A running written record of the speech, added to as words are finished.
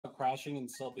crashing and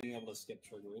still being able to skip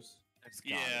triggers. There's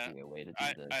gotta be a way to do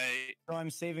this. So I'm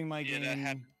saving my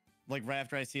game like right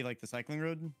after I see like the cycling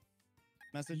road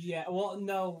message. Yeah, well,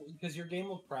 no, because your game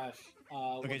will crash.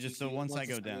 Okay, just so once I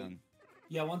go down.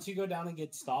 Yeah, once you go down and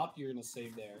get stopped, you're gonna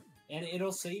save there, and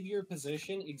it'll save your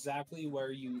position exactly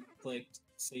where you clicked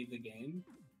save the game,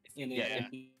 and it'll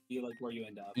be like where you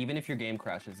end up. Even if your game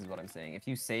crashes, is what I'm saying. If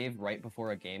you save right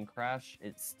before a game crash,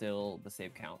 it's still the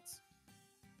save counts.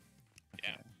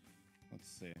 Yeah. Okay. Let's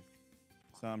see.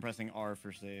 So I'm pressing R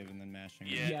for save and then mashing.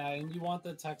 Yeah, and you want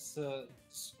the text to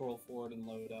scroll forward and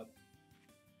load up,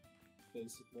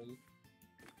 basically.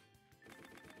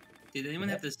 Did anyone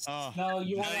have this? No,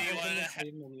 you want to open the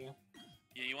save menu.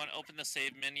 Yeah, you want to open the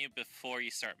save menu before you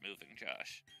start moving,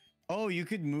 Josh. Oh, you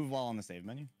could move while on the save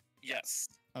menu? Yes.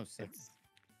 Oh, sick.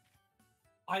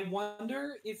 I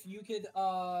wonder if you could,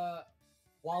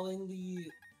 while in the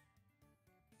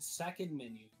second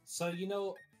menu, so you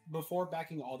know, before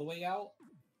backing all the way out,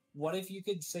 what if you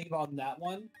could save on that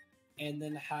one and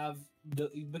then have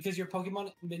because your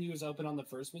Pokemon menu is open on the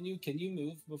first menu, can you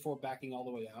move before backing all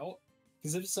the way out?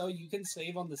 Because if so, you can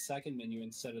save on the second menu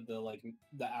instead of the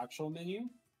actual menu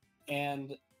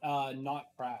and not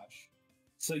crash.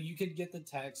 So you could get the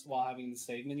text while having the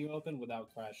save menu open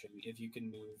without crashing if you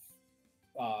can move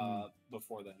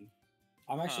before then.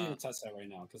 I'm actually going to test that right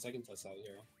now because I can test that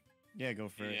here. Yeah, go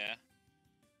for it. Yeah.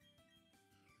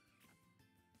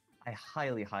 I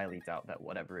highly, highly doubt that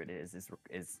whatever it is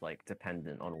like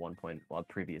dependent on a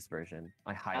previous version.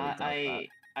 I highly doubt that.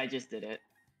 I just did it.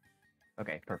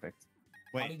 Okay, perfect.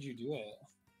 Wait. How did you do it?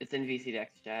 It's in VCDex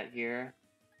chat here.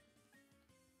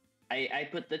 I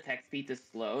put the text speed to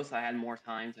slow, so I had more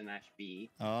time to mash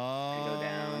B. Oh. And go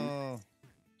down.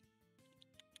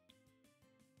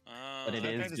 But it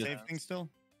is the save thing still?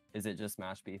 Is it just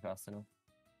mash B fast enough?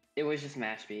 It was just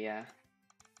mash B, yeah.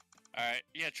 Alright,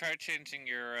 yeah, try changing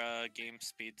your game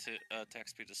speed to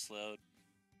text speed to slowed.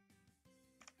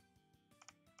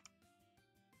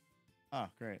 Oh,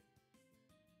 great.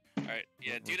 Alright,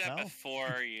 yeah, do that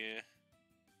before you...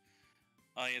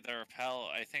 Oh yeah, the repel,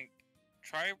 I think...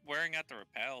 Try wearing out the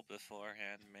repel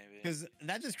beforehand, maybe. Because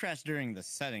that just crashed during the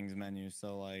settings menu,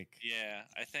 so like... Yeah,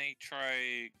 I think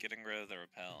try getting rid of the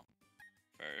repel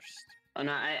first. Oh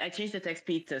no, I changed the text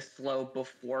speed to slow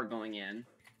before going in.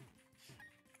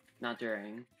 Not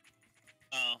during.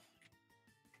 Oh.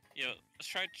 You know, let's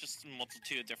try just a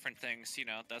multitude of different things, you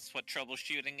know, that's what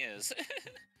troubleshooting is.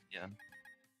 Yeah.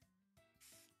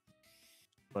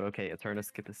 But okay, Eterna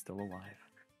Skip is still alive.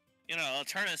 You know,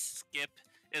 Eterna Skip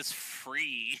is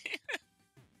free.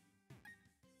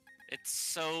 It's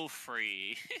so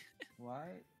free. Why?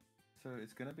 So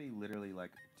it's gonna be literally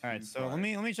like. All right, so let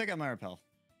me check out my repel.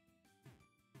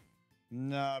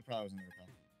 No, it probably wasn't the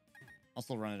repel. I'll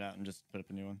still run it out and just put up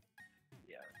a new one.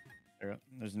 Yeah.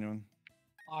 There's a new one.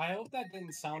 I hope that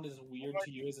didn't sound as weird to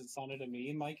you as it sounded to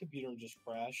me. My computer just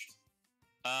crashed.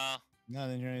 No, I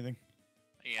didn't hear anything.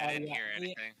 Yeah, I didn't hear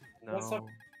anything. No. What's up?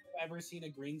 I've ever seen a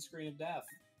green screen of death.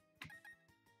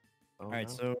 Oh, all right,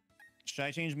 so should I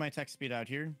change my text speed out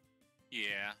here?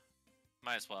 Yeah,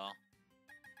 might as well.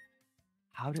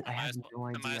 How did I have no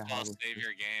idea? Might as well save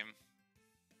your game.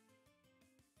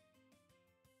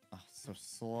 Oh, so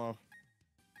slow.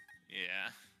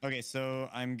 Yeah. Okay, so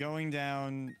I'm going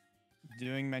down,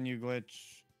 doing menu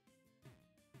glitch,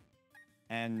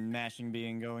 and mashing B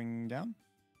and going down.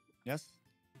 Yes.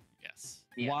 Yes.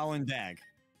 Yeah. While in bag.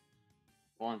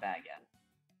 While in bag, yeah.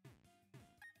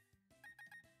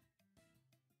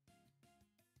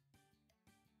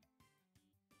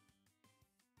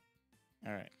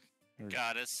 All right.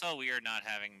 God, it's so weird not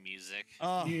having music.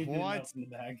 Oh, what? In the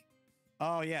bag.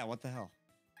 Oh, yeah, what the hell?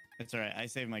 It's alright, I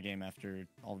saved my game after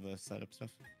all the setup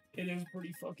stuff. It is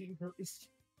pretty fucking cursed.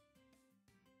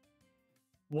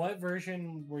 What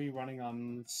version were you running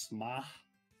on SMA?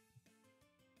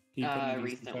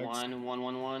 Recent one,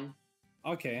 1.1.1.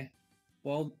 Okay.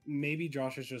 Well, maybe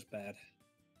Josh is just bad.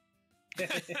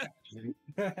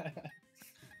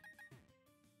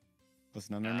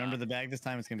 Listen, I'm gonna remember the bag this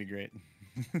time. It's gonna be great.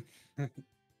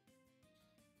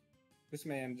 This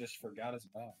man just forgot his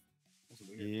bag. That's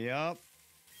weird. Yep.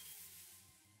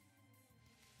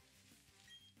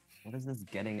 What is this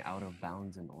getting out of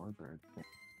bounds in Orbird?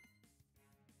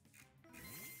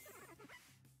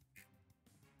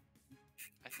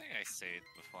 I think I saved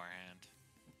beforehand.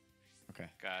 Okay.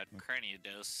 God,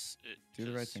 Craniodose. Do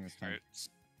the right thing this time. Hurts.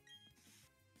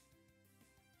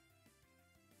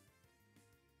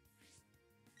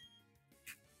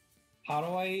 How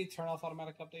do I turn off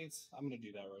automatic updates? I'm gonna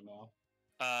do that right now.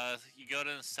 You go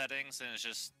to the settings and it's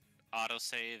just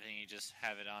autosave and you just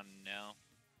have it on no.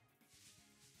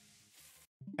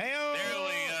 Hey, There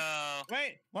we go.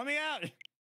 Wait, let me out.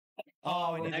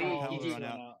 Oh, I need now the you repel to just run went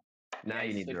out. Now Yeah,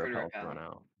 you need switch the for the repel to repel. run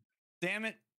out. Damn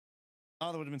it.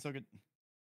 Oh, that would have been so good.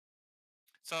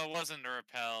 So it wasn't the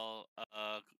repel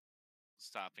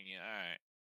stopping you. All right.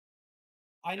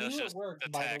 I It was knew it just worked, the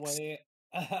by the text. way.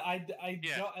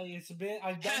 Yeah. don't, it's been,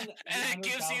 I've done. And it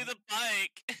gives you the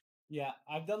bike. Yeah,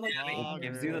 I've done like Yeah, 800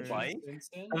 gives you the Loggers. bike? since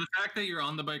then. And the fact that you're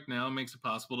on the bike now makes it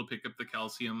possible to pick up the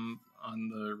calcium on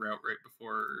the route right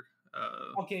before.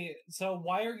 Okay, so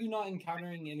why are you not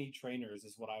encountering any trainers?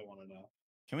 Is what I want to know.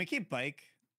 Can we keep bike?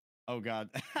 Oh god.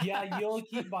 Yeah, you'll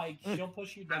keep bike. She'll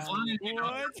push you As down. long as you don't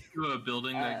What? get to a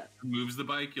building that moves the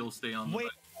bike, you'll stay on the Wait.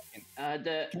 bike.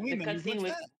 The Can we menu cutscene glitch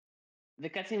with that? the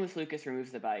cutscene with Lucas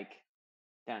removes the bike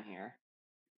down here.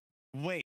 Wait.